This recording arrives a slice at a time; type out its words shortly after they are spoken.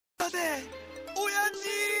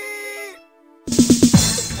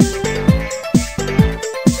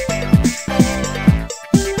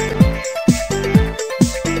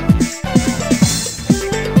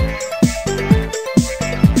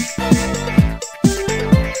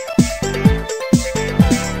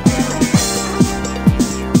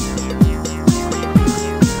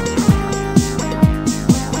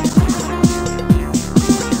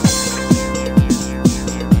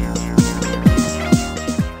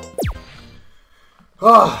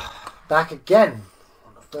Oh, back again.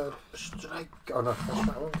 On the third strike. Oh no, first strike.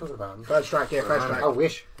 What are we talking about? First strike, yeah, first strike. I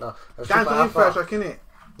wish. No. Dan's not in first strike, innit?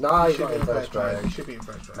 No, he's not in first strike. He should be in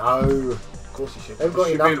first strike. No. Of course he should. They've got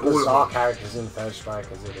enough bizarre characters in first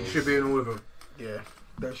strike as it is. He should be in all of them. Yeah.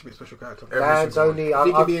 There should be a special character. Dan's only... If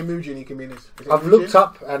he can be in Mugen, he can be in this. I've looked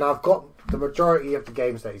up and I've got the majority of the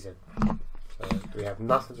games that he's in. So we have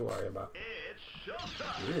nothing to worry about.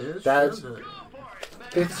 Dan's...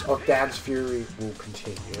 Bits of Dan's fury will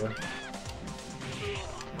continue.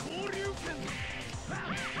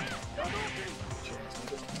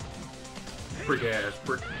 Prick ass,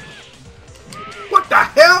 prick. What the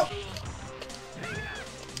hell?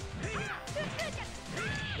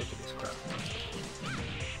 Look at this crap.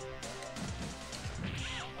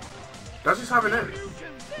 Does this have an end?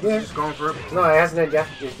 Yeah. It's going forever. No, it hasn't ended yet.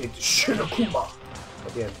 It's Shinakuma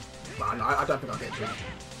at the end. Man, I don't think I'll get to it.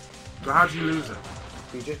 So how do you lose it?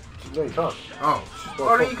 You just... No, you can't. Oh.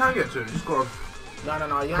 Oh, then you can get to it. You just gotta...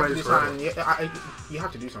 No. You have to do something. You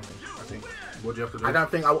have to do something, I think. What do you have to do? I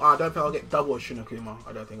don't think I'll get double Shinakuma.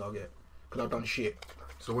 I don't think I'll get, because I've done shit.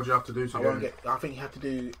 So what do you have to do to get it? I think you have to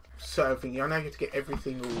do certain things. I know you have to get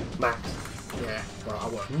everything all Max. Yeah, but I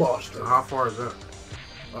won't. Master. So how far is that?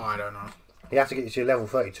 Oh, I don't know. You have to get to level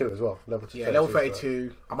 32 as well. Level 32. Yeah, level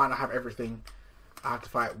 32. I might not have everything. I have to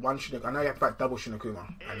fight one Shinakuma. I know you have to fight double Shinakuma,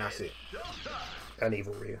 and that's it. And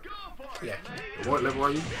Evil Ryu. Yeah. What level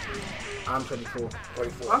are you? I'm 24.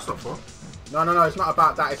 24. That's not far. No. It's not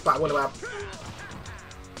about that. It's about what about.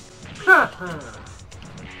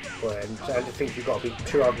 Well, and to think you've got to beat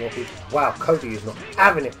 200 more people. Wow, Cody is not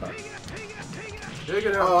having it, man.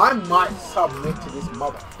 Oh, I might submit to this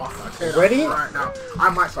motherfucker. Ready? Right now.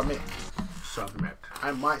 I might submit. Submit.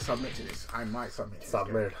 I might submit to this. I might submit.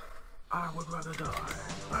 Submit. I would rather die.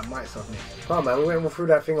 I might submit. Come on, man. We went through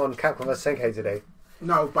that thing on Capcom vs Senkai today.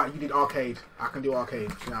 No, but you did arcade. I can do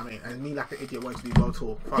arcade. You know what I mean? And me, like an idiot, wanting to do World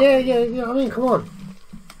Tour. Fuck. Yeah. I mean, come on.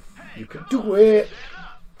 You can do it.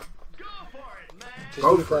 Just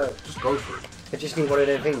Go for it. Just go for it. I just need one of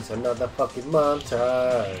them things. Another fucking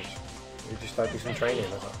montage. We just like do some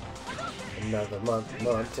training. Another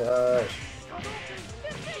montage.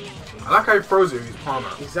 I like how he throws it with his palm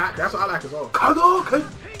out. Exactly. That's what I like as well. Gadoken!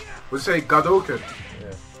 Would you say Gadoken?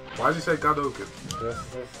 Yeah. Why does he say Gadoken?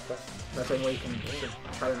 That's the only way you can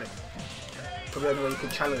challenge it. Probably the only way you can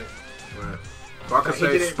challenge it. Right. So I could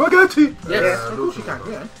say did it- spaghetti! Yes, of course you can.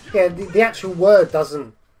 Yeah. Yeah, the actual word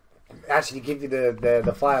doesn't actually give you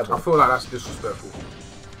the fireball. I feel like that's disrespectful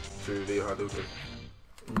to the Hadouken.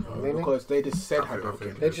 Really? Because they just said I think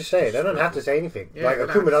Hadouken. They just say it. They don't have to say anything. Yeah, like they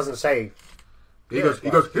Akuma don't. doesn't say. He goes, He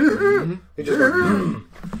just goes,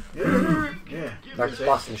 Yeah. like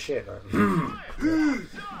busting shit. Like,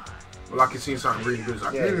 like he's seen something really good. It's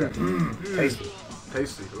like, yeah, exactly. Tasty.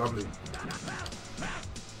 tasty, lovely.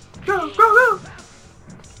 Go, go, go!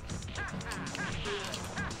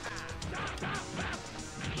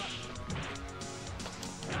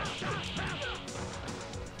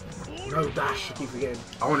 No dash. I keep forgetting.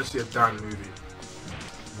 I want to see a Dan movie.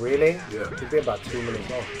 Really? Yeah. It'd be about 2 minutes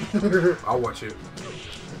long. I'll watch it.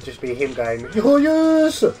 Just be him going, oh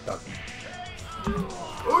yes! Done.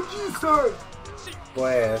 Oh, Jesus!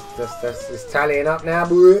 Boy, it's tallying up now,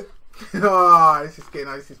 boy. This is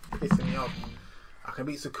pissing me off. I can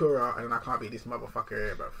beat Sakura and then I can't beat this motherfucker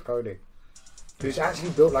here, bro. Cody. Who's actually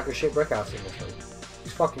built like a shipwreck house in this one.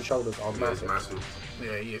 His fucking shoulders are Yeah, it's massive. massive.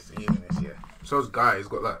 Yeah, he is in this, yeah. So this guy, he's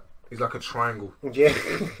got like, he's like a triangle. Yeah.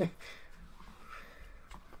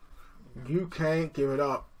 You can't give it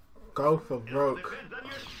up. Go for broke.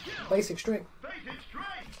 Basic string.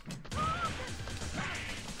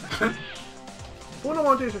 All I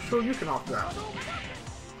want to do is to show you can after that.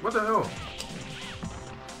 What the hell?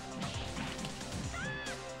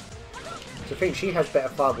 To think she has better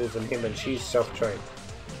fireballs than him and she's self-trained.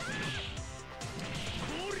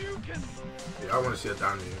 Yeah, I want to see a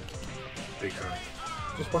Dan movie. Big time.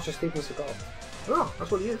 Just watch a Steven Seagal. Oh,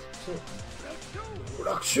 that's what he is.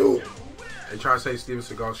 Production. They try to say Steven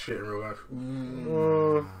Seagal's shit in real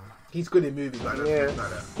life. He's good in movies like that. Yeah. Like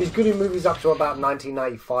that. He's good in movies up to about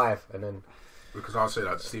 1995 and then... Because I'll say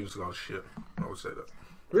that Steven Seagal's shit. I would say that.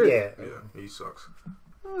 Really? Yeah. Yeah, he sucks.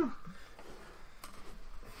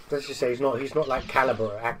 Let's just say he's not like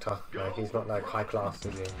caliber actor. Like he's not like high class,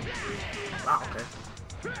 is he? Ah, okay.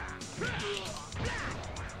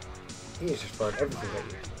 He is just throwing everything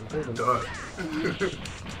at you, including Dirt.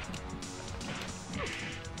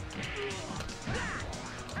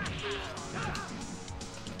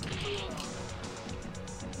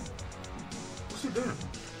 What's he doing?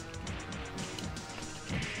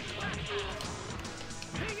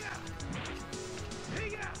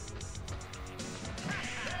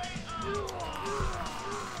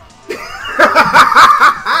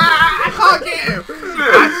 I can't get him.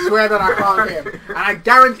 I swear that I can't get him. And I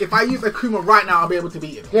guarantee if I use Akuma right now, I'll be able to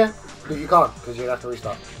beat him. Yeah, but you can't because you have to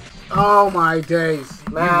restart. Oh my days.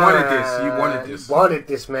 Man, You wanted this. You wanted this. You wanted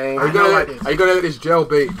this, man. Are you gonna let this jail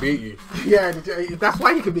bait beat you? Yeah, that's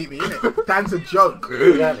why he can beat me, isn't it? That's a joke.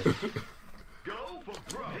 Exactly.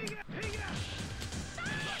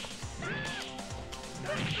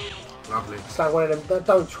 Lovely. It's like one of them.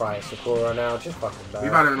 Don't try it, Sakura. Now, just fucking die.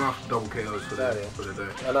 We've had enough double KOs for the day.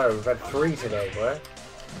 I know, we've had 3 today, boy.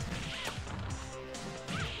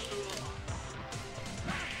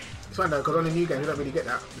 It's fine though, because on the new game you don't really get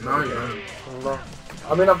that. No, you don't. No.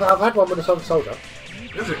 I mean, I've had one with the TheSofaSoldier.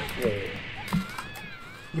 Is it? Yeah.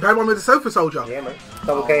 You've had one with the Sofa Soldier? Yeah, man.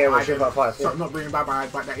 Double KO I and shit about 5. So I'm not bringing bad,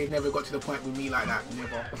 but that it never got to the point with me like that.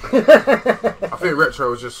 Never. I think Retro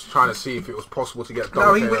was just trying to see if it was possible to get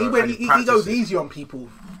No, double he KO. he goes easy on people.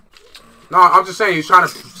 No, I'm just saying he's trying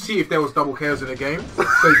to see if there was double KOs in the game. So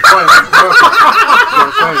he's trying to perfect. You know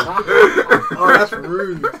what I'm saying? Oh, that's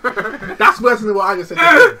rude. That's worse than what I just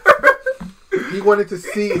said. He wanted to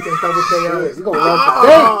see if there's double KOs. You got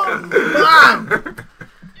one for Man!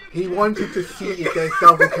 He wanted to see if there's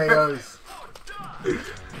double KOs.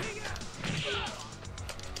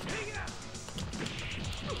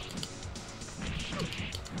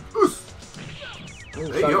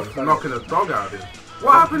 Hey, you're knocking a dog out of him.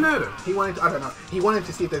 What happened there then? He wanted to, I don't know. He wanted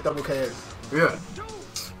to see if there's double KOs. Yeah.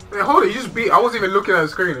 Hey, hold it, you just beat. I wasn't even looking at the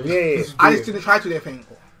screen. I just didn't try to do anything.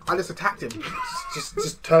 I just attacked him.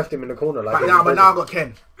 Just turfed him in the corner like. But now I got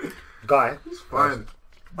Ken. Guy. It's fine.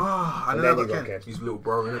 Oh, I And know I then got you Ken. got He's a little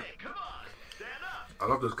bro, innit? I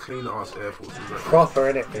love those clean ass Air Forces. Like Proper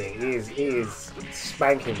in it, mate. He is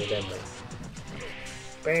spanking with them, mate.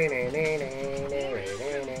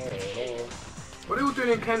 what are you doing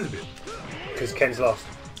in Ken's bit? Because Ken's lost.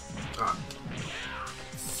 Ah.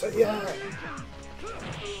 So yeah.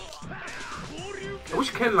 I wish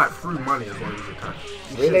Ken like threw money as well as he attacks.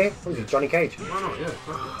 Really? What is it, Johnny Cage? Why not? Yeah.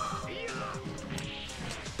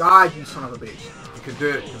 Die, you son of a bitch. You can do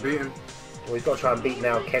it. You can beat him. Well, he's got to try and beat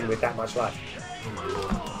now Ken with that much life. Oh my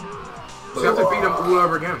lord. So you have to beat them all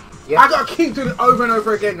over again. Yeah. I gotta keep doing it over and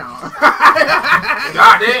over again now.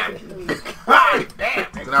 God damn. God damn.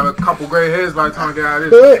 You're gonna have a couple grey hairs by the time I get out of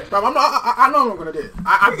this. But I know I'm not gonna do it.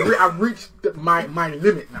 I've reached my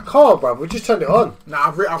limit now. Come on, bro. We just turned it on. No,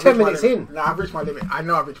 I've 10 reached my minutes limit. in. No, I've reached my limit. I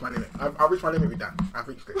know I've reached my limit. I've reached my limit with Dan. I've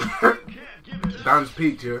reached it. Dan's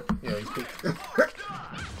peaked, yeah. Yeah, he's peaked.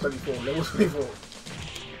 24. Level 24.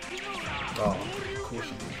 Oh. Of course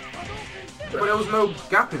you did. But there was no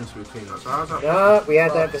gap in between us. So how's that? No, we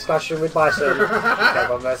had that discussion with Bison. Okay,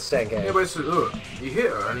 one versus 10 game. Yeah, but it's, look, you hit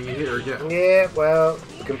her and then you hit her again. Yeah, well,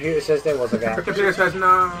 the computer says there was a gap. The computer says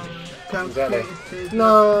no. Exactly.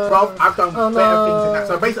 No. Bro, I've done Oh, better no. things than that.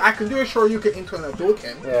 So basically, I can do a Shoryuken into an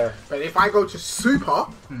Hadouken. Yeah. But if I go to Super,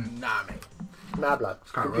 nah, mate. Nah, blood.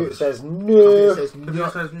 kinda Computer rubbish. says Computer no. says Computer no.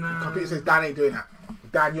 says no. Computer says Dan ain't doing that.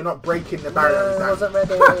 Dan, you're not breaking the barrier. I Dan. wasn't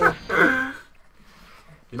ready.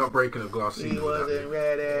 You're not breaking a glass He ceiling. wasn't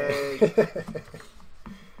ready.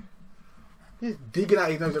 He's digging out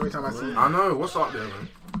his nose every time I see him. I know. What's up there, man?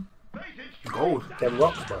 Gold. Them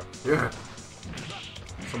rocks, bro. Yeah.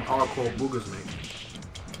 Some hardcore boogers, mate.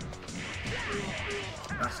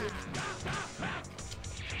 That's it.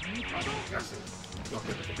 That's it. Lock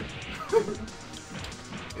it.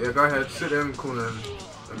 Yeah, go ahead. Sit there in the corner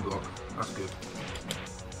and block. That's good.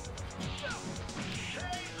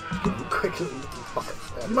 Quickly.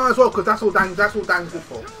 You might as well, because that's all Dan's good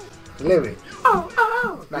for. Louis.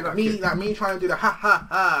 Like me trying to do the ha ha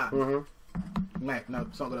ha. Mm-hmm. Mate, no,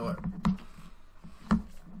 it's not gonna work.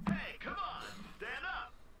 Hey, come on, stand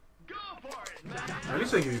up, go for it. At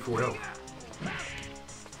least they give you full health.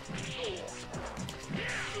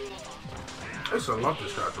 I used to love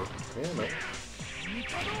this character. Yeah, mate.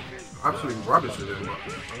 Absolutely rubbish with him.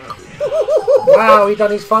 Wow, he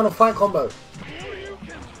done his final fight combo.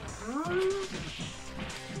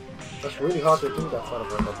 That's really hard to do, that final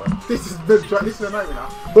fight combo. This is the nightmare now.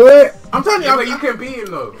 But I'm telling you, Yeah, but you can beat him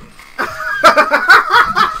though.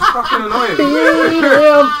 Fucking annoying. beat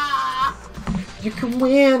him. You can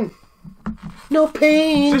win. No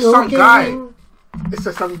pain, Just no some gain. guy. It's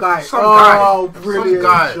just some guy. Some guy. Oh, brilliant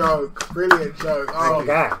Some guy. joke. Brilliant joke. Oh, Some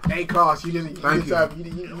guy. A class. You deserve. Thank you.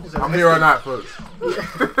 You deserve. I'm an here SP. on that, folks.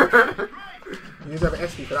 You deserve an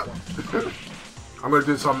SP for that one. I'm gonna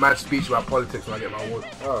do some mad speech about politics when I get my award.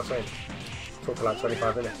 Oh, same. Talk for like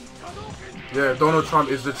 25 minutes. Yeah, Donald Trump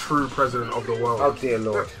is the true president of the world. Oh dear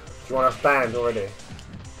lord. Do you want us banned already?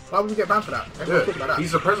 Why would we get banned for that? Everyone talk about Yeah, that.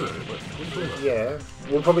 he's the president. What are you talking about? Yeah.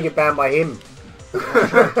 We'll probably get banned by him.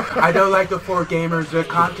 I don't like the 4 gamers. Their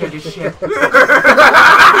content is shit.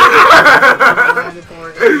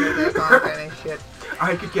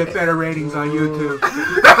 I could get better ratings on YouTube.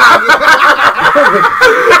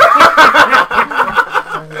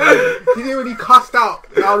 Did he really cussed out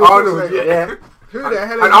Arnold, yeah. Who the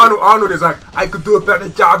hell And is Arnold is like, I could do a better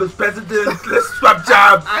job as president. Let's swap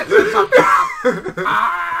jobs.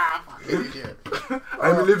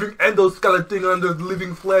 I'm a living endoskeleton under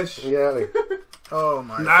living flesh. Yeah. Oh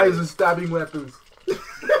my Knives and stabbing weapons. I'm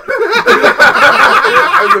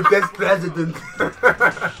the best president.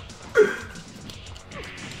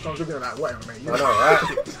 I'm looking at that, whatever, mate. I know,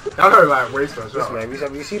 right? I know, like, waste us. Listen, man,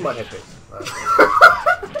 have you seen my headpiece?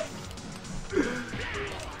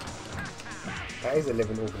 That is a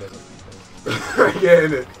living organism. Yeah,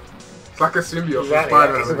 innit? It's like a symbiote from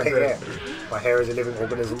Spider-Man. Yeah. My hair is a living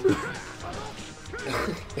organism.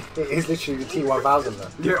 It is literally the T-1000, man.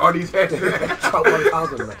 Yeah, on his head. Trump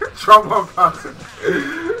 1000, man. Trump 1000.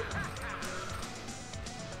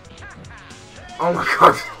 Oh my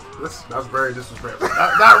god. That's very disrespectful.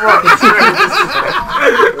 That rock is very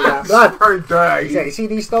disrespectful. That's very dirty. Yeah, you see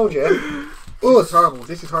these stones, yeah? Oh, it's horrible.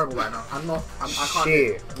 This is horrible right now. I can't.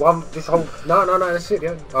 Shit. This whole... No, that's it,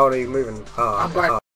 yeah. Oh, no, you're moving. I'm going.